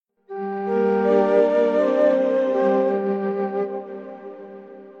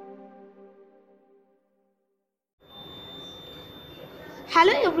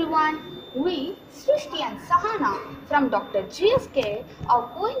everyone. We, Srishti and Sahana from Dr. GSK, are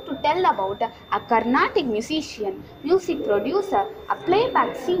going to tell about a Carnatic musician, music producer, a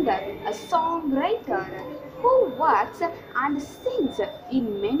playback singer, a songwriter who works and sings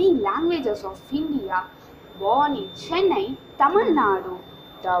in many languages of India. Born in Chennai, Tamil Nadu,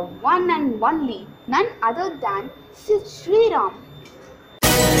 the one and only, none other than Sid Sriram.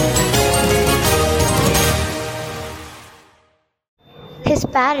 His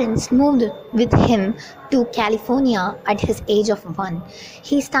parents moved with him to California at his age of 1.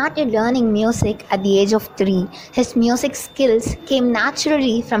 He started learning music at the age of 3. His music skills came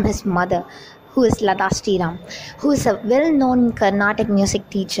naturally from his mother, who is Lata Sriram, who is a well-known Carnatic music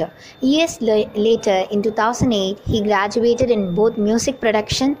teacher. Years later, in 2008, he graduated in both music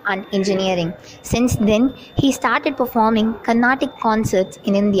production and engineering. Since then, he started performing Carnatic concerts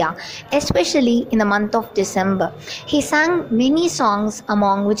in India, especially in the month of December. He sang many songs,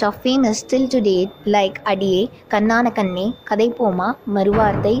 among which are famous till today, like Adiye, Kannanakanne, Kadaipoma,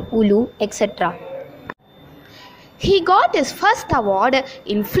 Maruvarthai, Ulu, etc. He got his first award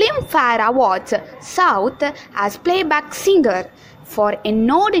in Filmfare Awards South as playback singer for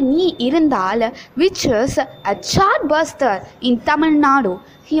Ennod Nee Irundhal, which is a chartbuster in Tamil Nadu.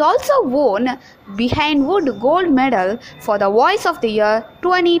 He also won Behind Wood Gold Medal for the Voice of the Year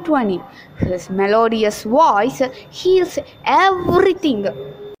 2020. His melodious voice heals everything.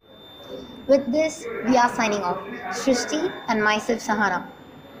 With this, we are signing off. Srishti and myself, Sahana.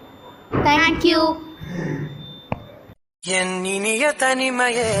 Thank you. என் இனிய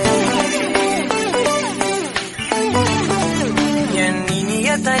தனிமையே என்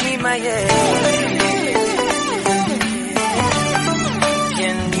இனிய தனிமையே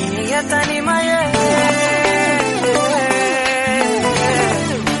என் இனிய தனிமையே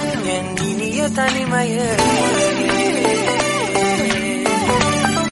என் இனிய தனிமையே